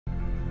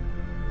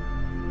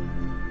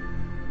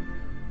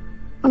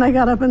When I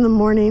got up in the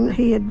morning,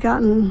 he had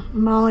gotten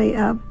Molly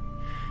up,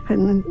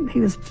 and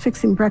he was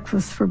fixing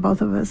breakfast for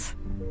both of us.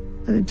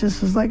 And it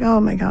just was like, oh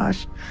my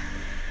gosh.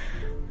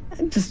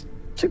 It just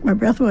took my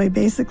breath away,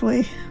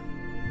 basically.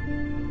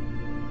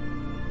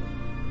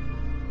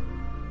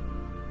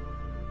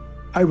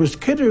 I was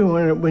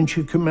kidding when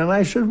she came in.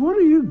 I said, what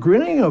are you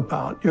grinning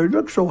about? You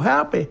look so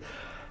happy.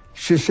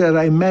 She said,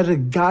 I met a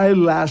guy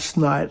last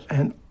night,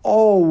 and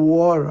oh,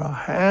 what a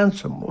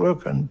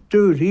handsome-looking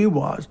dude he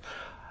was.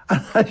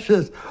 And I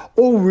said,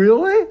 oh,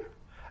 really?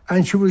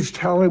 And she was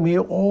telling me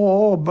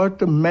all about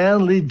the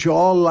manly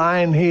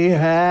jawline he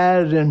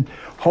had and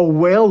how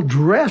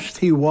well-dressed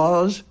he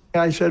was.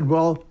 I said,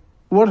 well,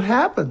 what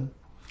happened?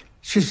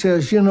 She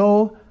says, you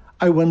know,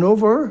 I went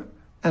over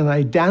and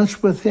I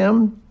danced with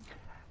him,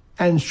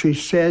 and she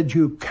said,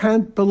 you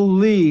can't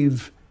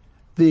believe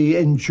the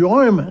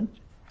enjoyment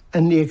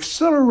and the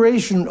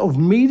exhilaration of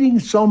meeting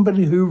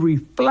somebody who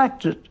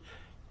reflected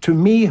to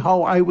me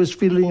how I was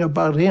feeling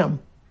about him.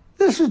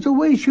 This is the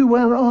way she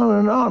went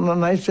on.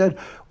 And I said,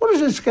 what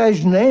is this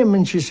guy's name?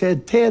 And she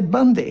said, Ted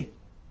Bundy.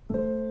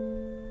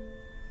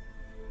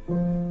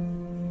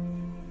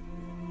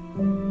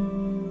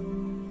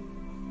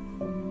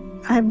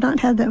 I have not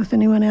had that with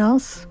anyone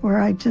else, where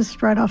I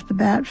just right off the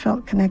bat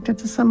felt connected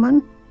to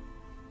someone.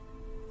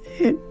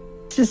 It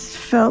just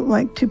felt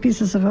like two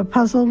pieces of a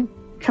puzzle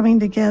coming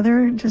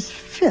together, just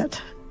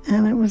fit.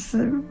 And it was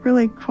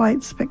really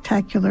quite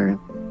spectacular.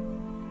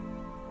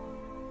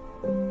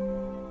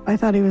 I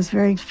thought he was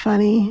very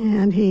funny,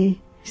 and he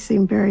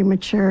seemed very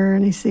mature,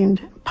 and he seemed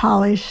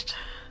polished,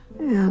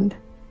 and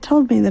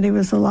told me that he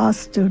was a law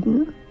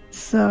student.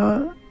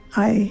 So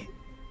I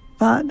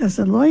thought, as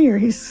a lawyer,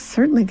 he's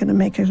certainly going to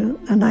make a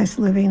nice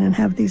living and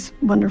have these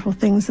wonderful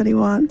things that he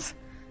wants.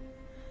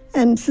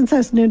 And since I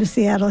was new to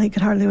Seattle, he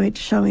could hardly wait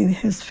to show me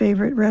his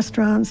favorite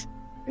restaurants.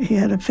 He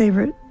had a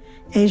favorite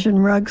Asian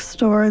rug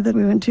store that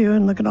we went to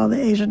and look at all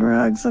the Asian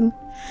rugs and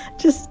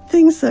just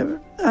things that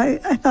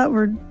I thought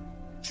were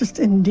just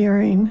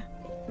endearing.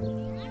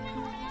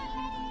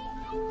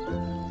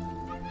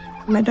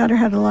 My daughter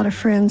had a lot of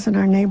friends in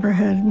our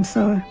neighborhood, and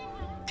so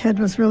Ted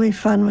was really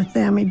fun with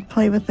them. He'd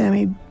play with them.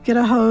 He'd get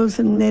a hose,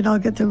 and they'd all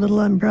get their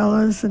little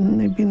umbrellas, and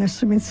they'd be in their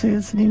swimming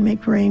suits, and he'd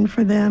make rain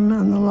for them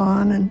on the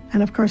lawn,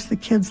 and of course the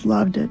kids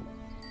loved it.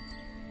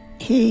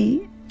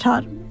 He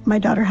taught my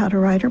daughter how to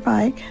ride her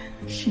bike.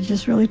 She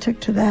just really took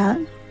to that.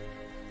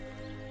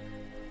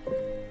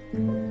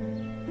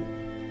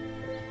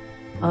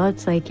 Well,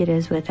 it's like it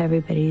is with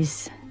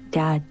everybody's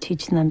dad,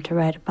 teaching them to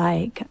ride a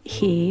bike.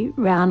 He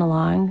ran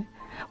along.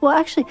 Well,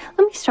 actually,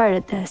 let me start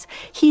at this.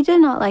 He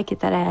did not like it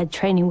that I had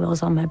training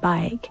wheels on my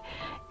bike.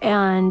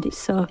 And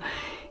so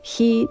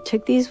he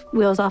took these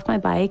wheels off my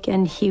bike,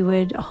 and he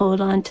would hold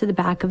on to the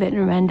back of it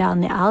and run down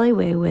the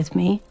alleyway with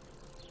me.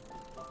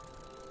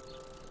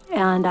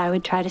 And I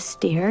would try to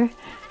steer.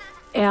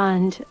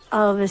 And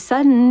all of a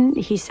sudden,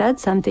 he said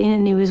something,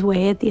 and he was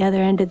way at the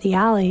other end of the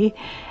alley.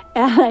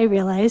 And I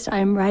realized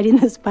I'm riding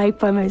this bike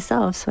by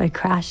myself, so I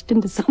crashed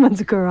into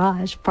someone's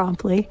garage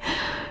promptly.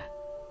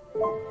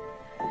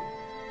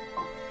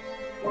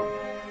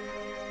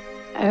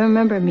 I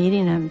remember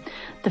meeting him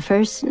the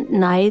first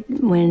night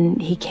when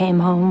he came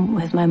home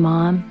with my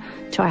mom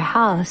to our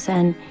house,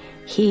 and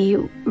he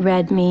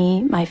read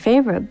me my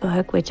favorite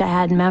book, which I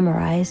had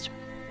memorized.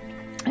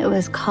 It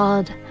was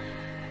called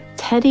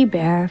Teddy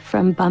Bear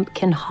from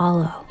Bumpkin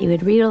Hollow. He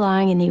would read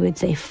along and he would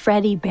say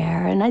Freddy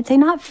Bear, and I'd say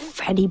not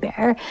Freddy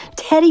Bear,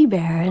 Teddy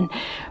Bear,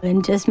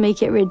 and just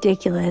make it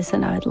ridiculous,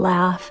 and I would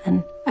laugh,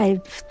 and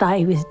I thought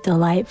he was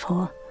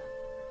delightful.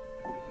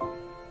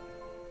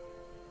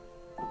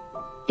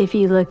 If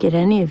you look at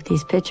any of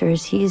these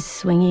pictures, he's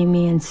swinging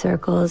me in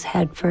circles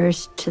head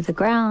first to the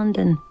ground,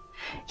 and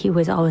he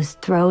was always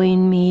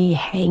throwing me,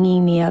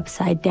 hanging me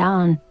upside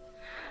down,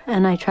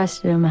 and I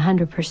trusted him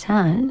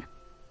 100%.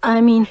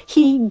 I mean,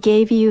 he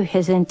gave you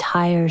his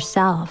entire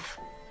self.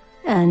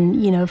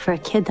 And, you know, for a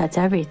kid, that's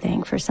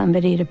everything. For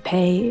somebody to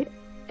pay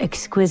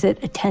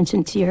exquisite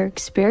attention to your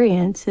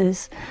experience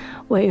is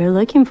what you're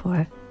looking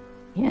for.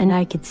 And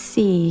I could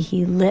see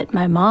he lit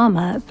my mom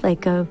up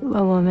like a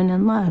woman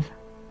in love.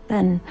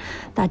 And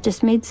that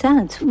just made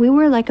sense. We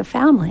were like a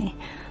family.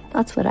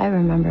 That's what I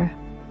remember.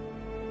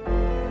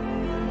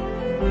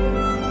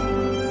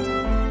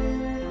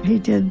 He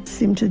did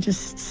seem to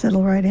just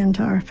settle right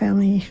into our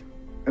family.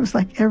 It was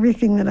like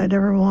everything that I'd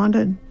ever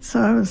wanted,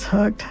 so I was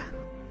hooked.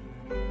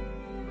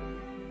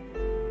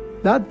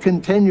 That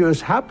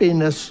continuous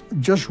happiness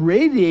just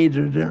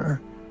radiated in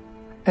her.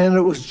 And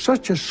it was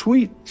such a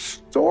sweet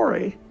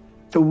story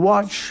to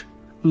watch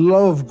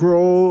love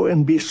grow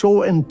and be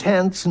so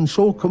intense and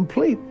so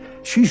complete.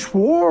 She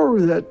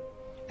swore that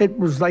it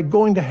was like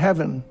going to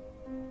heaven.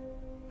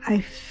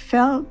 I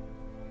felt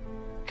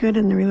good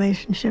in the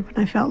relationship, and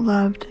I felt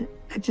loved.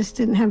 I just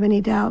didn't have any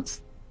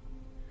doubts.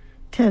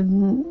 Ted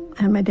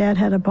and my dad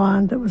had a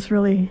bond that was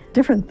really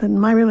different than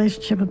my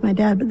relationship with my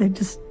dad, but they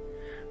just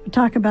would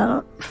talk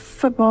about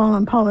football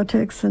and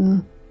politics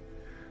and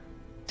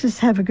just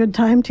have a good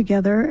time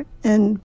together. And